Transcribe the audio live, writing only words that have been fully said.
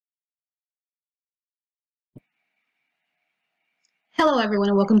Hello everyone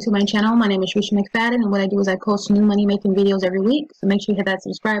and welcome to my channel. My name is Risha McFadden and what I do is I post new money making videos every week. So make sure you hit that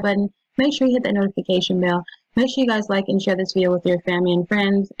subscribe button. Make sure you hit that notification bell. Make sure you guys like and share this video with your family and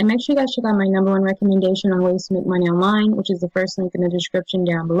friends. And make sure you guys check out my #1 recommendation on ways to make money online, which is the first link in the description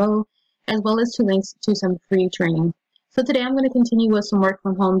down below, as well as 2 links to some free training. So today I'm going to continue with some work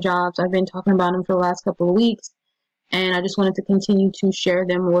from home jobs. I've been talking about them for the last couple of weeks, and I just wanted to continue to share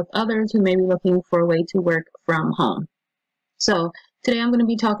them with others who may be looking for a way to work from home. So today I'm going to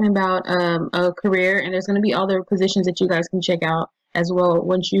be talking about a career, and there's going to be other positions that you guys can check out as well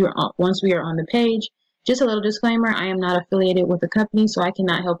once we are on the page. Just a little disclaimer, I am not affiliated with the company, so I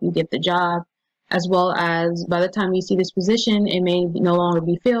cannot help you get the job, as well as by the time you see this position, it may no longer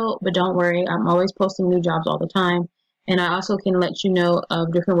be filled, but don't worry, I'm always posting new jobs all the time. And I also can let you know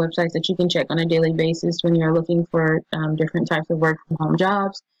of different websites that you can check on a daily basis when you're looking for different types of work from home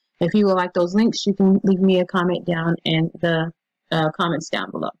jobs. If you would like those links, you can leave me a comment down in the comments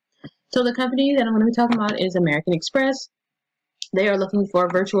down below. So the company that I'm going to be talking about is American Express. They are looking for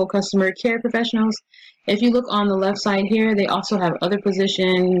virtual customer care professionals. If you look on the left side here, they also have other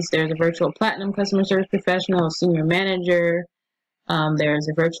positions. There's a virtual platinum customer service professional, senior manager. There's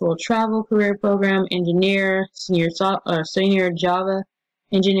a virtual travel career program engineer, senior Java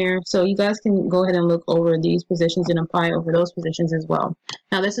engineer. So you guys can go ahead and look over these positions and apply over those positions as well.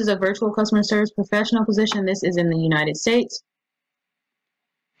 Now this is a virtual customer service professional position. This is in the United States.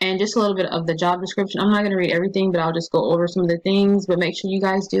 And just a little bit of the job description. I'm not going to read everything, but I'll just go over some of the things, but make sure you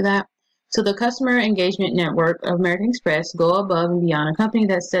guys do that. So the customer engagement network of American Express go above and beyond, a company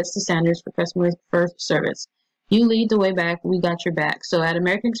that sets the standards for customer first service. You lead the way back, we got your back. So at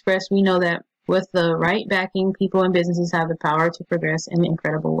American Express, we know that with the right backing, people and businesses have the power to progress in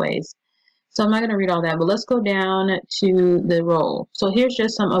incredible ways. So I'm not going to read all that, but let's go down to the role. So here's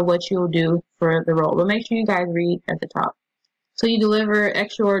just some of what you'll do for the role, but make sure you guys read at the top. So you deliver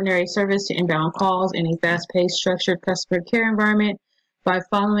extraordinary service to inbound calls in a fast-paced, structured customer care environment by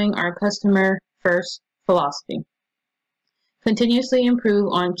following our customer-first philosophy. Continuously improve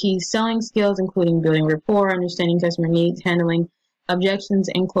on key selling skills, including building rapport, understanding customer needs, handling objections,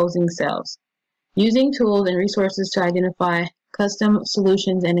 and closing sales. Using tools and resources to identify custom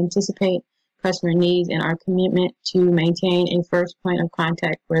solutions and anticipate customer needs, and our commitment to maintain a first point of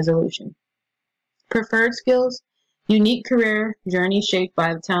contact resolution. Preferred skills. Unique career journey shaped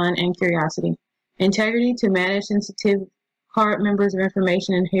by talent and curiosity. Integrity to manage sensitive card members of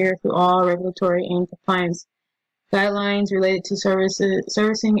information and adhere to all regulatory and compliance guidelines related to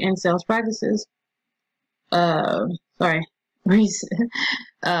servicing and sales practices. Ability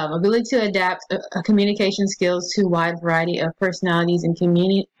to adapt communication skills to wide variety of personalities and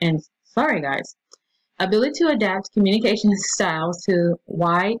Ability to adapt communication styles to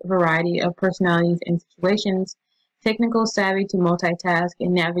wide variety of personalities and situations. Technical savvy to multitask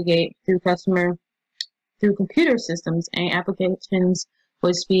and navigate through computer systems and applications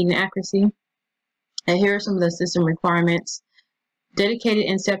with speed and accuracy. And here are some of the system requirements. Dedicated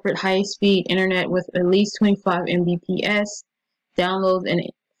and separate high-speed internet with at least 25 Mbps. Downloads and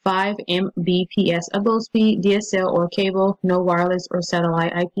 5 Mbps upload speed, DSL or cable, no wireless or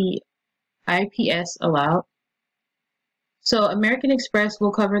satellite IPS allowed. So American Express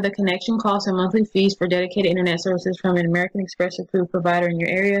will cover the connection costs and monthly fees for dedicated internet services from an American Express approved provider in your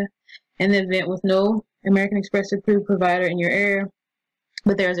area. In the event with no American Express approved provider in your area,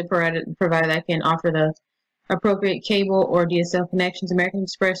 but there is a provider that can offer the appropriate cable or DSL connections, American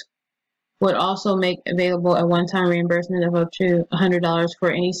Express would also make available a one-time reimbursement of up to $100 for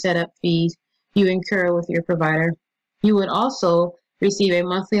any setup fees you incur with your provider. You would also receive a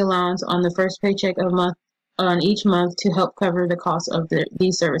monthly allowance on the first paycheck on each month to help cover the cost of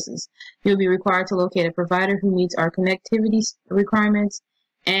these services. You'll be required to locate a provider who meets our connectivity requirements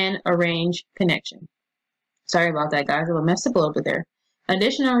and arrange connection. Sorry about that, guys. I messed up a little bit there.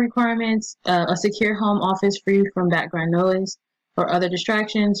 Additional requirements, a secure home office free from background noise or other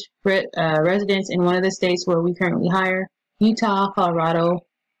distractions, residents in one of the states where we currently hire, Utah, Colorado,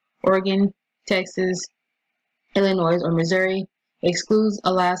 Oregon, Texas, Illinois, or Missouri, excludes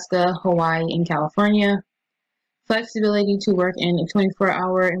Alaska, Hawaii, and California. Flexibility to work in a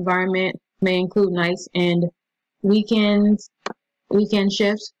 24-hour environment may include nights and weekend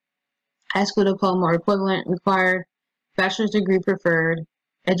shifts. High school diploma or equivalent required. Bachelor's degree preferred.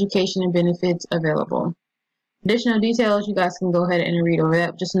 Education and benefits available. Additional details, you guys can go ahead and read over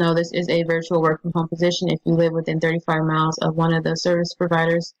that. Just know this is a virtual work from home position. If you live within 35 miles of one of the service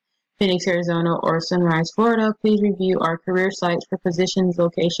providers, Phoenix, Arizona, or Sunrise, Florida, please review our career sites for positions,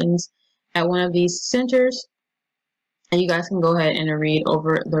 locations at one of these centers. And you guys can go ahead and read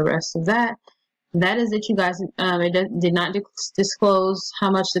over the rest of that. that is it, you guys. It did not disclose how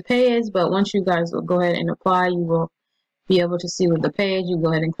much the pay is, but once you guys will go ahead and apply, you will be able to see what the pay is. You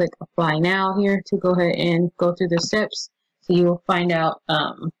go ahead and click apply now here to go ahead and go through the steps. So you will find out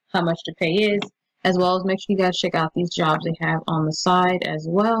how much the pay is, as well as make sure you guys check out these jobs they have on the side as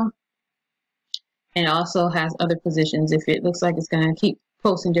well. And it also has other positions if it looks like it's going to keep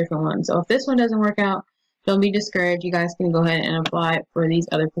posting different ones. So if this one doesn't work out, don't be discouraged. You guys can go ahead and apply for these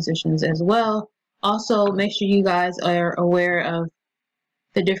other positions as well. Also, make sure you guys are aware of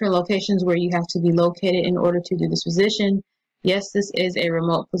the different locations where you have to be located in order to do this position. Yes, this is a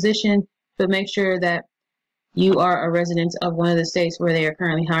remote position, but make sure that you are a resident of one of the states where they are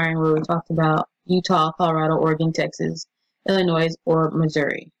currently hiring, where we talked about Utah, Colorado, Oregon, Texas, Illinois, or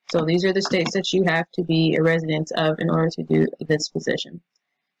Missouri. So these are the states that you have to be a resident of in order to do this position.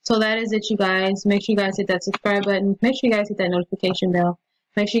 So that is it, you guys. Make sure you guys hit that subscribe button. Make sure you guys hit that notification bell.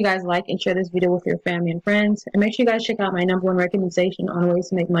 Make sure you guys like and share this video with your family and friends. And make sure you guys check out my #1 recommendation on ways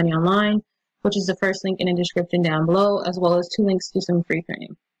to make money online, which is the first link in the description down below, as well as 2 links to some free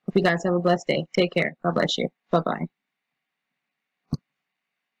training. Hope you guys have a blessed day. Take care. God bless you. Bye-bye.